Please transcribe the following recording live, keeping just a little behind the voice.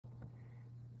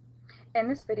In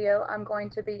this video, I'm going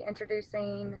to be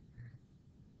introducing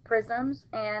prisms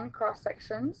and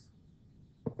cross-sections.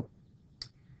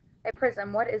 A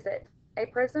prism, what is it? A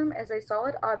prism is a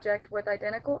solid object with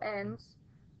identical ends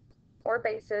or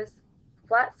bases,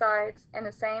 flat sides, and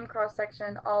the same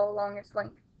cross-section all along its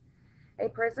length. A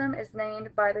prism is named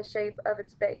by the shape of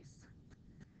its base.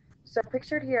 So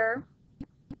pictured here,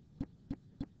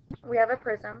 we have a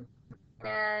prism,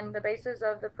 and the bases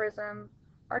of the prism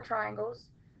are triangles,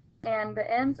 and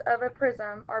the ends of a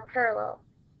prism are parallel.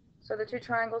 So the two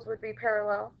triangles would be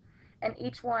parallel, and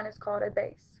each one is called a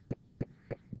base.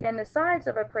 And the sides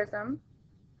of a prism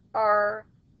are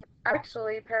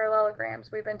actually parallelograms.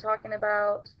 We've been talking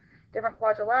about different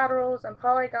quadrilaterals and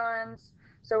polygons,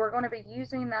 so we're going to be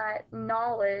using that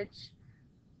knowledge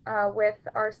with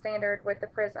our standard with the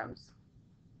prisms.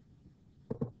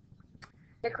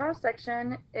 A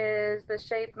cross-section is the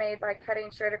shape made by cutting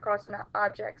straight across an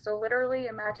object. So literally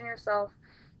imagine yourself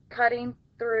cutting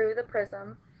through the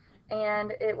prism,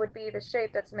 and it would be the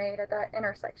shape that's made at that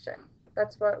intersection.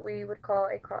 That's what we would call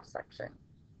a cross-section.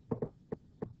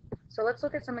 So let's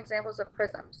look at some examples of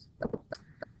prisms.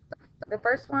 The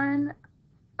first one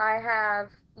I have,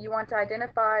 you want to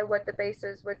identify what the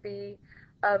bases would be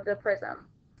of the prism.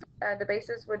 The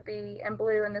bases would be in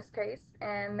blue in this case,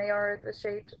 and they are the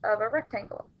shape of a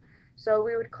rectangle. So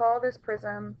we would call this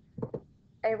prism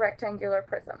a rectangular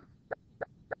prism.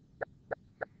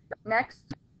 Next,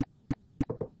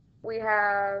 we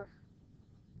have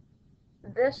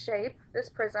this shape, this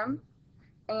prism,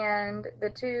 and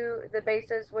the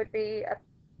bases would be a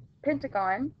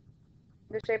pentagon,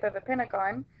 the shape of a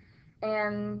pentagon,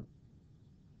 and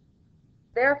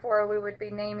therefore we would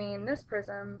be naming this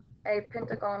prism a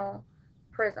pentagonal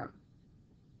prism.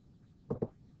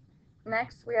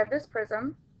 Next, we have this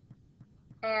prism,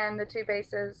 and the two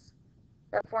bases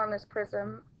that form this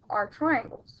prism are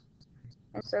triangles,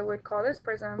 and so we'd call this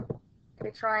prism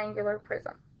a triangular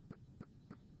prism.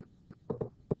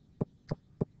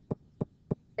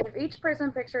 If each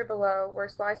prism pictured below were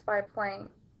sliced by a plane,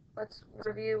 let's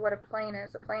review what a plane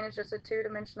is. A plane is just a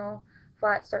two-dimensional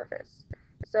flat surface.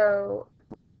 So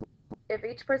if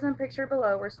each prism pictured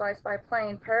below were sliced by a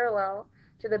plane parallel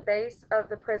to the base of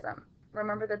the prism,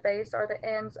 remember the base are the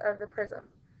ends of the prism,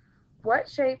 what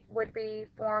shape would be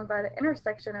formed by the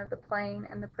intersection of the plane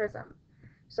and the prism?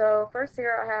 So first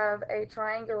here I have a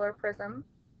triangular prism.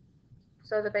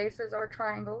 So the bases are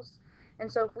triangles. And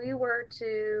so if we were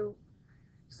to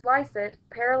slice it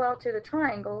parallel to the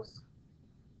triangles,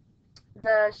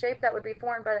 the shape that would be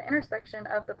formed by the intersection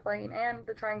of the plane and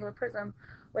the triangular prism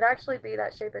would actually be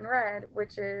that shape in red,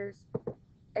 which is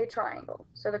a triangle.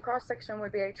 So the cross section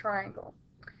would be a triangle.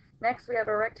 Next, we have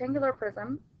a rectangular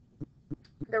prism.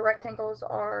 The rectangles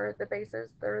are the bases,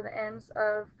 they're the ends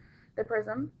of the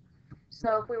prism.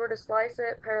 So if we were to slice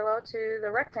it parallel to the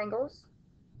rectangles,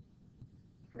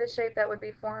 the shape that would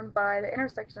be formed by the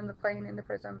intersection of the plane and the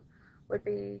prism would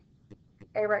be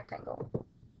a rectangle.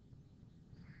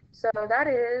 So that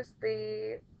is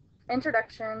the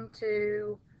introduction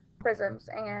to prisms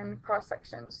and cross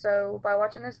sections. So by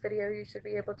watching this video, you should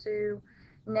be able to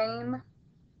name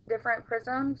different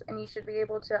prisms, and you should be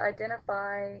able to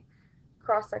identify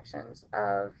cross sections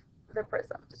of the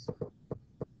prisms.